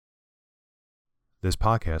This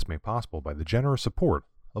podcast made possible by the generous support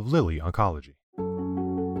of Lilly Oncology.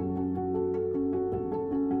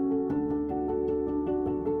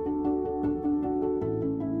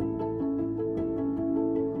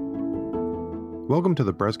 Welcome to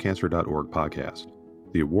the BreastCancer.org podcast,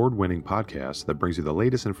 the award-winning podcast that brings you the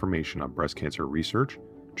latest information on breast cancer research,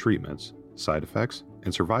 treatments, side effects,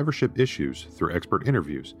 and survivorship issues through expert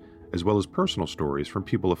interviews, as well as personal stories from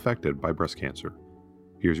people affected by breast cancer.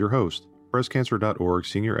 Here's your host, BreastCancer.org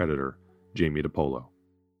Senior Editor, Jamie DiPolo.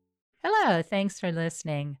 Hello, thanks for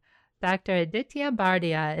listening. Dr. Aditya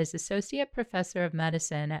Bardia is Associate Professor of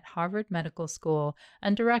Medicine at Harvard Medical School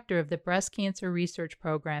and Director of the Breast Cancer Research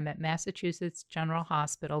Program at Massachusetts General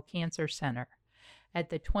Hospital Cancer Center. At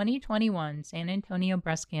the 2021 San Antonio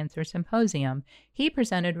Breast Cancer Symposium, he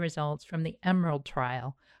presented results from the EMERALD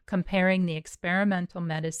trial, comparing the experimental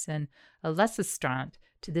medicine elacestrant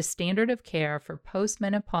to the standard of care for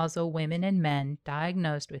postmenopausal women and men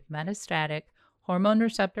diagnosed with metastatic, hormone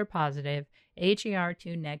receptor positive,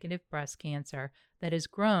 HER2 negative breast cancer that has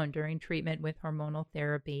grown during treatment with hormonal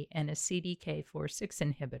therapy and a CDK4/6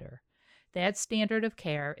 inhibitor. That standard of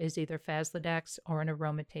care is either Faslodex or an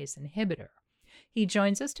aromatase inhibitor. He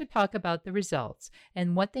joins us to talk about the results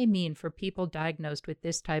and what they mean for people diagnosed with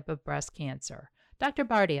this type of breast cancer. Dr.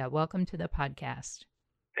 Bardia, welcome to the podcast.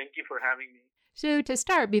 Thank you for having me. So to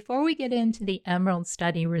start, before we get into the EMERALD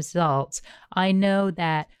study results, I know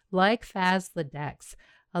that, like Faslodex,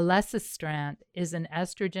 elacestrant is an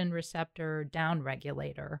estrogen receptor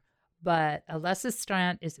downregulator, but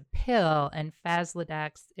elacestrant is a pill and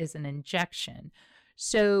Faslodex is an injection.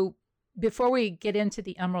 So before we get into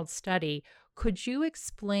the EMERALD study, could you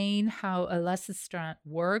explain how elacestrant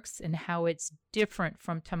works and how it's different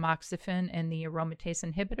from tamoxifen and the aromatase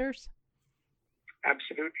inhibitors?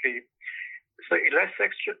 Absolutely. So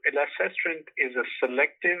elacestrant is a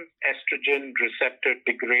selective estrogen receptor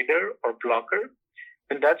degrader or blocker,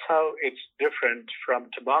 and that's how it's different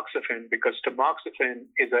from tamoxifen, because tamoxifen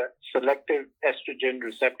is a selective estrogen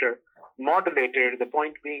receptor modulator, the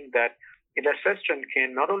point being that elacestrant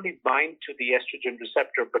can not only bind to the estrogen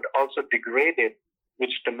receptor, but also degrade it,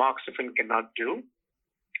 which tamoxifen cannot do.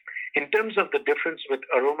 In terms of the difference with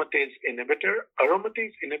aromatase inhibitors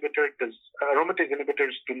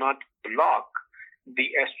do not block the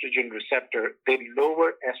estrogen receptor. They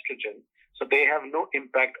lower estrogen. So they have no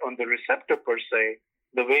impact on the receptor per se.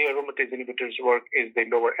 The way aromatase inhibitors work is they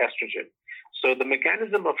lower estrogen. So the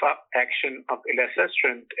mechanism of action of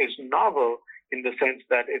elacestrant is novel in the sense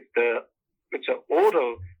that it's an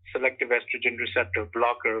oral selective estrogen receptor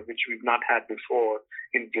blocker, which we've not had before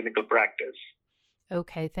in clinical practice.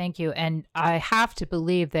 Okay, thank you. And I have to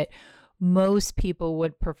believe that most people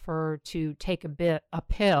would prefer to take a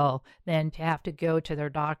pill than to have to go to their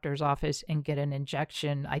doctor's office and get an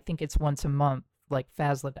injection. I think it's once a month, like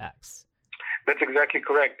Faslodex. That's exactly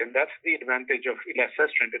correct. And that's the advantage of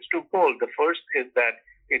elacestrant. It's twofold. The first is that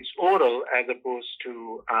it's oral as opposed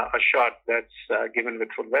to a shot that's given with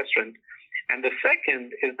fulvestrant. And the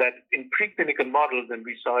second is that in preclinical models, and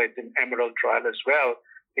we saw it in EMERALD trial as well,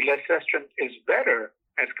 elacestrant is better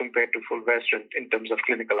as compared to fulvestrant in terms of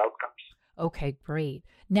clinical outcomes. Okay, great.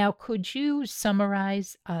 Now, could you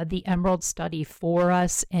summarize the EMERALD study for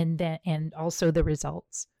us and also the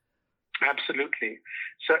results? Absolutely.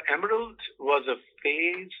 So EMERALD was a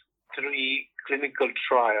phase 3 clinical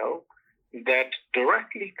trial that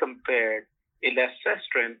directly compared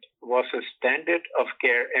elacestrant versus standard of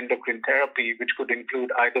care endocrine therapy, which could include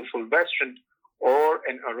either fulvestrant or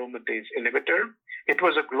an aromatase inhibitor. It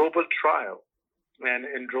was a global trial and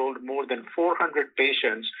enrolled more than 400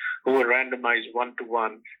 patients who were randomized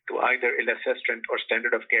 1-to-1 to either elacestrant or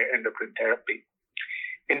standard of care endocrine therapy.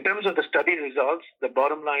 In terms of the study results, the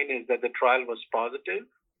bottom line is that the trial was positive.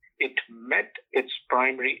 It met its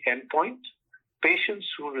primary endpoint. Patients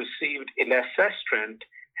who received elacestrant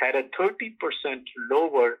had a 30%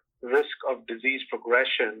 lower risk of disease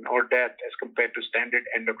progression or death as compared to standard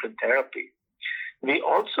endocrine therapy. We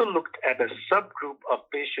also looked at a subgroup of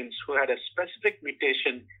patients who had a specific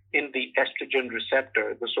mutation in the estrogen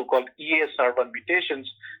receptor, the so-called ESR1 mutations.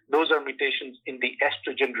 Those are mutations in the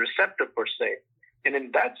estrogen receptor per se. And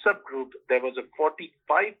in that subgroup, there was a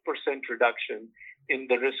 45% reduction in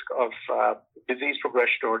the risk of disease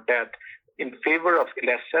progression or death in favor of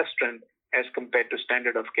elacestrant as compared to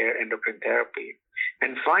standard of care endocrine therapy.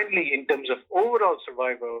 And finally, in terms of overall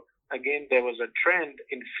survival, again, there was a trend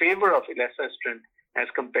in favor of elacestrant as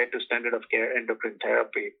compared to standard of care endocrine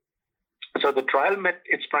therapy. So the trial met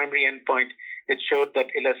its primary endpoint. It showed that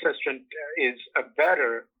elacestrant is a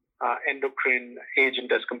better endocrine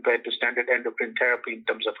agent as compared to standard endocrine therapy in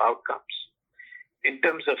terms of outcomes. In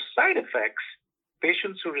terms of side effects,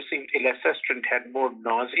 patients who received elacestrant had more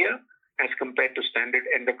nausea as compared to standard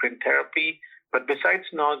endocrine therapy. But besides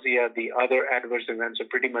nausea, the other adverse events are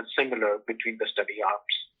pretty much similar between the study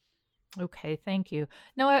arms. Okay, thank you.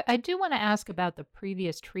 Now, I do want to ask about the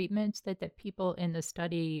previous treatments that people in the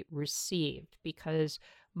study received, because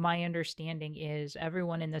my understanding is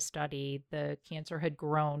everyone in the study, the cancer had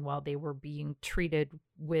grown while they were being treated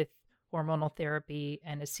with hormonal therapy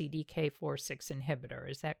and a CDK4/6 inhibitor.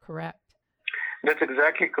 Is that correct? That's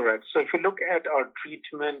exactly correct. So if you look at our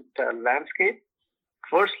treatment landscape,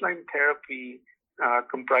 first-line therapy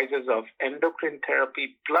comprises of endocrine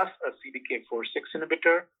therapy plus a CDK4/6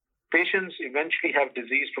 inhibitor. Patients eventually have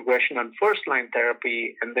disease progression on first-line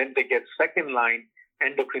therapy, and then they get second-line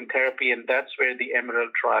endocrine therapy, and that's where the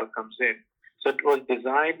EMERALD trial comes in. So it was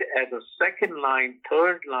designed as a second-line,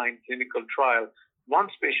 third-line clinical trial.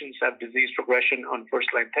 Once patients have disease progression on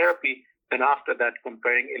first-line therapy, then after that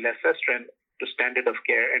comparing elacestrant to standard of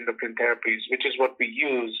care endocrine therapies, which is what we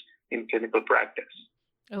use in clinical practice.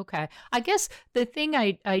 Okay. I guess the thing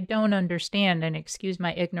I don't understand, and excuse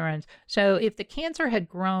my ignorance, so if the cancer had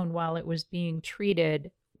grown while it was being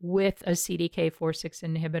treated with a CDK4/6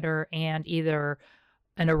 inhibitor and either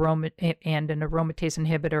an aromatase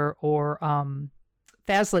inhibitor or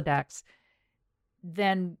Faslodex,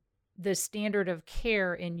 then the standard of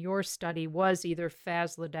care in your study was either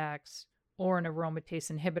Faslodex or an aromatase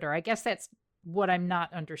inhibitor. I guess that's what I'm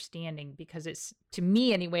not understanding, because it's, to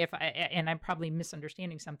me anyway, and I'm probably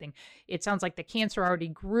misunderstanding something, it sounds like the cancer already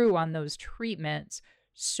grew on those treatments.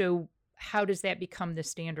 So how does that become the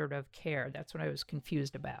standard of care? That's what I was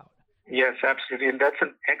confused about. Yes, absolutely. And that's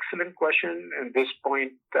an excellent question. And this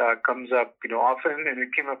point comes up often, and it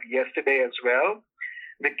came up yesterday as well.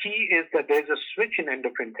 The key is that there's a switch in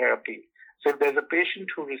endocrine therapy. So if there's a patient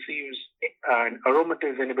who receives an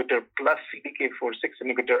aromatase inhibitor plus CDK4/6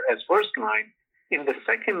 inhibitor as first line, in the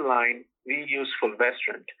second line, we use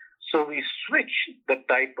fulvestrant. So we switch the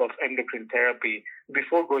type of endocrine therapy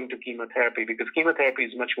before going to chemotherapy, because chemotherapy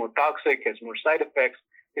is much more toxic, has more side effects,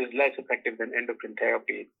 is less effective than endocrine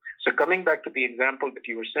therapy. So coming back to the example that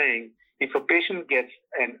you were saying, if a patient gets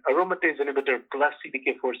an aromatase inhibitor plus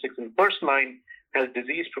CDK4/6 in first line, has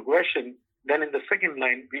disease progression, then in the second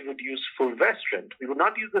line, we would use fulvestrant. We would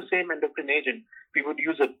not use the same endocrine agent. We would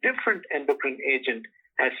use a different endocrine agent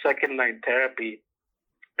as second-line therapy.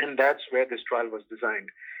 And that's where this trial was designed.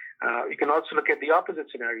 You can also look at the opposite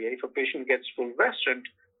scenario. If a patient gets fulvestrant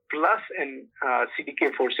plus an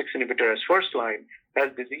CDK4/6 inhibitor as first line,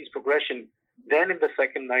 has disease progression, then in the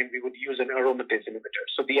second line, we would use an aromatase inhibitor.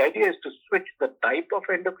 So the idea is to switch the type of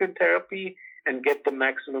endocrine therapy and get the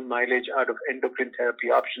maximum mileage out of endocrine therapy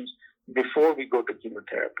options before we go to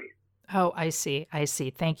chemotherapy. Oh, I see.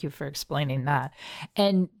 Thank you for explaining that.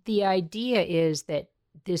 And the idea is that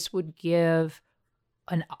this would give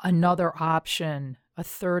another option, a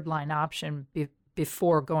third line option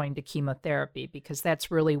before going to chemotherapy, because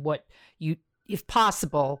that's really what you, if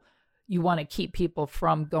possible, you want to keep people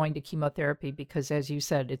from going to chemotherapy because, as you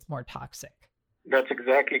said, it's more toxic. That's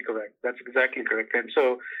exactly correct. And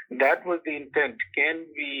so that was the intent. Can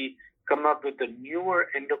we come up with a newer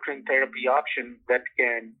endocrine therapy option that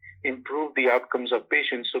can improve the outcomes of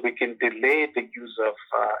patients so we can delay the use of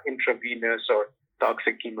intravenous or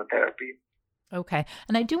toxic chemotherapy? Okay.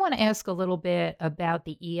 And I do want to ask a little bit about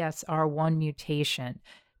the ESR1 mutation.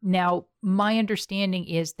 Now, my understanding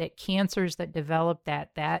is that cancers that develop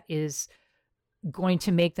that is going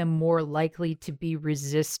to make them more likely to be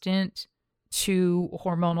resistant to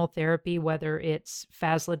hormonal therapy, whether it's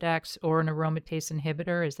Faslodex or an aromatase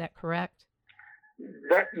inhibitor. Is that correct?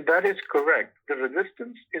 That is correct. The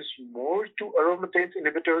resistance is more to aromatase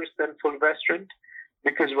inhibitors than fulvestrant,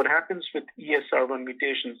 because what happens with ESR1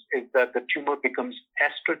 mutations is that the tumor becomes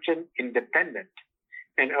estrogen independent.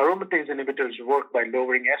 And aromatase inhibitors work by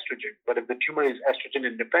lowering estrogen. But if the tumor is estrogen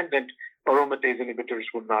independent, aromatase inhibitors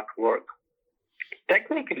will not work.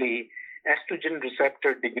 Technically, estrogen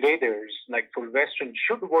receptor degraders like fulvestrant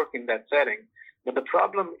should work in that setting. But the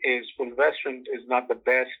problem is fulvestrant is not the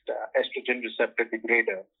best estrogen receptor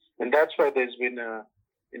degrader. And that's why there's been a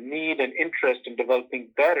need and interest in developing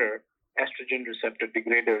better estrogen receptor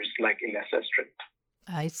degraders like elacestrant.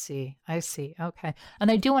 I see. Okay.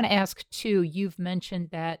 And I do want to ask too, you've mentioned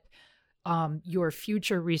that your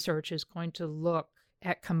future research is going to look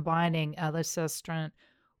at combining elacestrant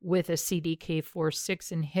with a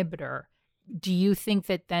CDK4/6 inhibitor. Do you think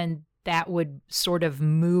that then that would sort of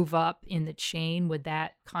move up in the chain? Would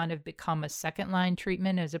that kind of become a second line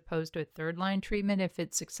treatment as opposed to a third line treatment if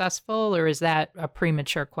it's successful, or is that a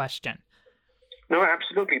premature question? No,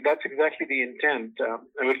 absolutely. That's exactly the intent.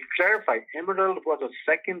 I will clarify. Emerald was a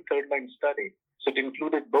second, third-line study. So it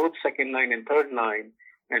included both second line and third line.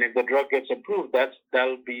 And if the drug gets approved,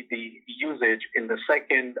 that'll be the usage in the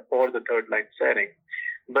second or the third line setting.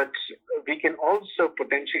 But we can also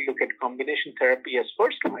potentially look at combination therapy as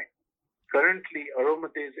first line. Currently,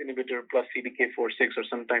 aromatase inhibitor plus CDK4/6 or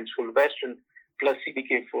sometimes fulvestrant plus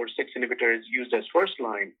CDK4/6 inhibitor is used as first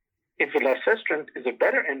line. If elacestrant is a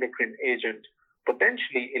better endocrine agent,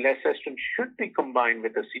 potentially elacestrant should be combined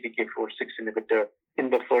with a CDK4/6 inhibitor in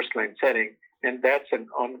the first line setting. And that's an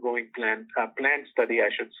ongoing planned study, I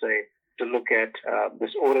should say, to look at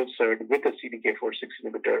this oral SERD with a CDK4/6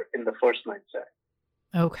 inhibitor in the first line setting.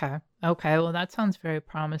 Okay. Well, that sounds very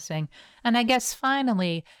promising. And I guess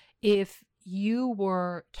finally, if you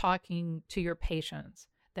were talking to your patients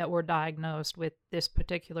that were diagnosed with this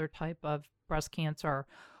particular type of breast cancer,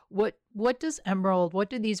 what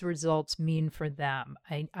do these results mean for them?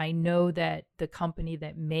 I know that the company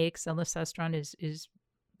that makes elacestrant is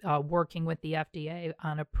working with the FDA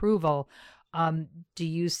on approval. Do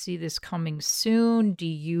you see this coming soon? Do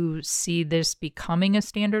you see this becoming a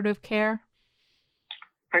standard of care?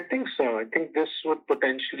 I think so. I think this would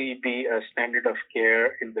potentially be a standard of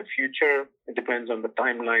care in the future. It depends on the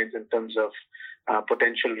timelines in terms of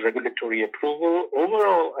potential regulatory approval.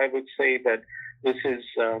 Overall, I would say that this is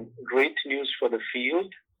great news for the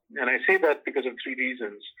field. And I say that because of three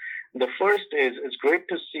reasons. The first is it's great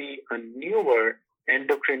to see a newer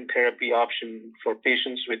endocrine therapy option for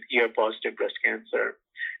patients with ER-positive breast cancer.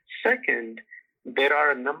 Second, there are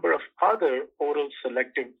a number of other oral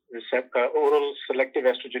selective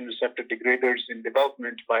estrogen receptor degraders in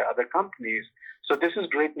development by other companies. So this is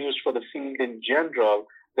great news for the field in general,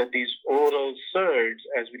 that these oral SERDs,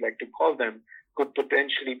 as we like to call them, could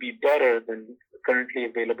potentially be better than currently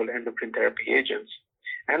available endocrine therapy agents.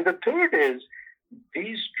 And the third is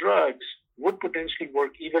these drugs would potentially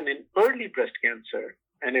work even in early breast cancer.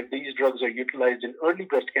 And if these drugs are utilized in early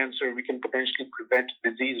breast cancer, we can potentially prevent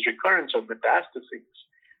disease recurrence or metastases.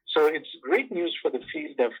 So it's great news for the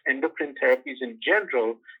field of endocrine therapies in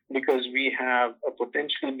general, because we have a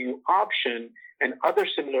potentially new option and other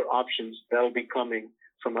similar options that will be coming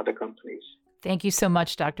from other companies. Thank you so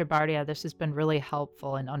much, Dr. Bhartia. This has been really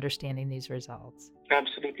helpful in understanding these results.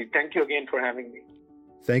 Absolutely. Thank you again for having me.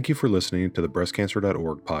 Thank you for listening to the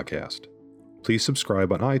breastcancer.org podcast. Please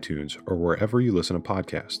subscribe on iTunes or wherever you listen to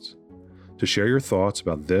podcasts. To share your thoughts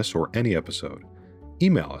about this or any episode,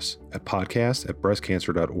 email us at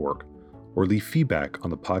podcast@breastcancer.org or leave feedback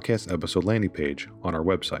on the podcast episode landing page on our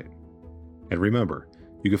website. And remember,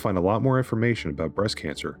 you can find a lot more information about breast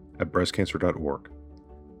cancer at breastcancer.org.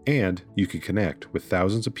 And you can connect with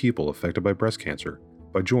thousands of people affected by breast cancer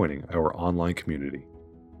by joining our online community.